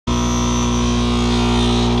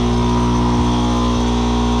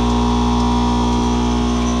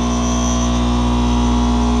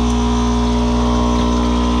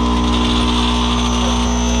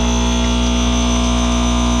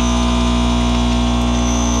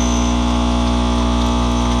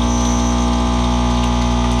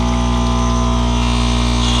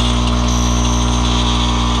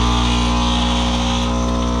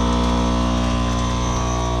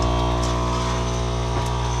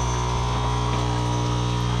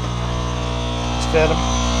fed them?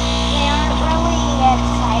 They aren't really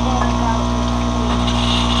excited about the food.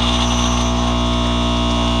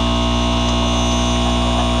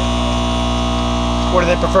 What do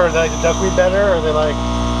they prefer? They like the duckweed better, or they like?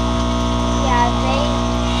 Yeah, they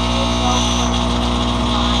go for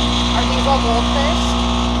mine. Are these all goldfish?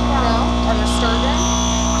 No. Are there sturgeon?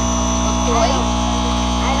 Or koi?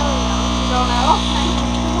 I don't know. You don't know?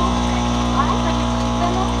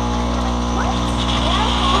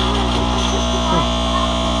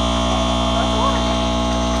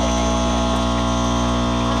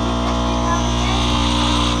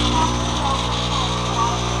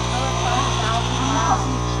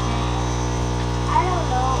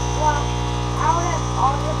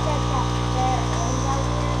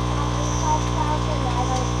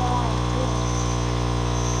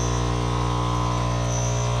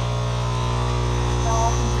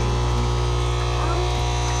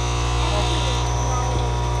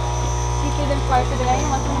 Twice a day,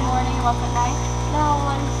 once in the morning and once at night? No,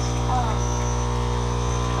 once in the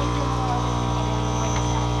morning and once at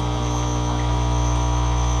night.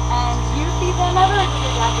 And do you feed them ever, or does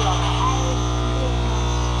your dad do all that? I do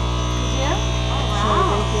most. You do? Oh,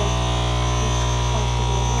 wow.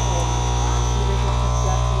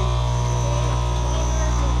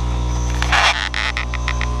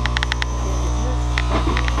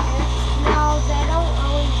 No, they don't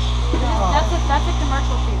always do that. That's a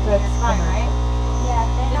commercial feed. It's fine, right? Yeah,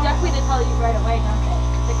 they The don't. duckweed, they tell you right away, don't they?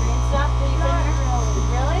 The green stuff that you put in here?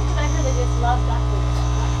 Really? Because I heard they just love duckweed.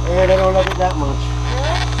 Yeah, they don't like it that much.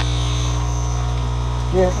 Really?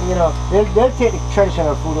 Yeah, you know, they'll take the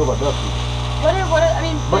traditional food over duckweed. I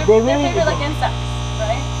mean, But they're they really, favorite like insects,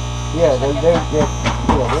 right? yeah, Like they're Do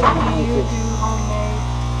you do homemade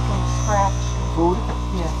from scratch? food.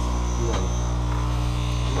 Yes.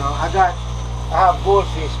 No, I have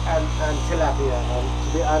goldfish and tilapia, and to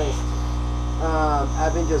be honest,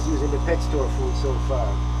 I've been just using the pet store food so far.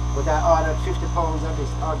 But I ordered 50 pounds of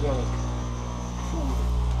this organic food,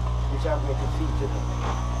 which I'm going to feed to them.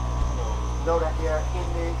 Now that they are in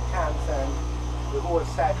the cans and the whole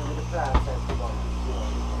cycle with the plants has begun.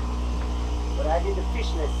 But I did the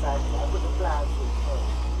fishness cycle. I put the plants in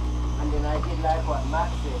first. And then I did like what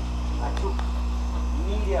Matt said. I took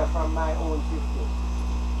media from my own system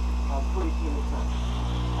and put it in the tank.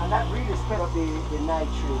 And that really sped up the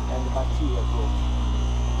nitrate and the bacteria growth.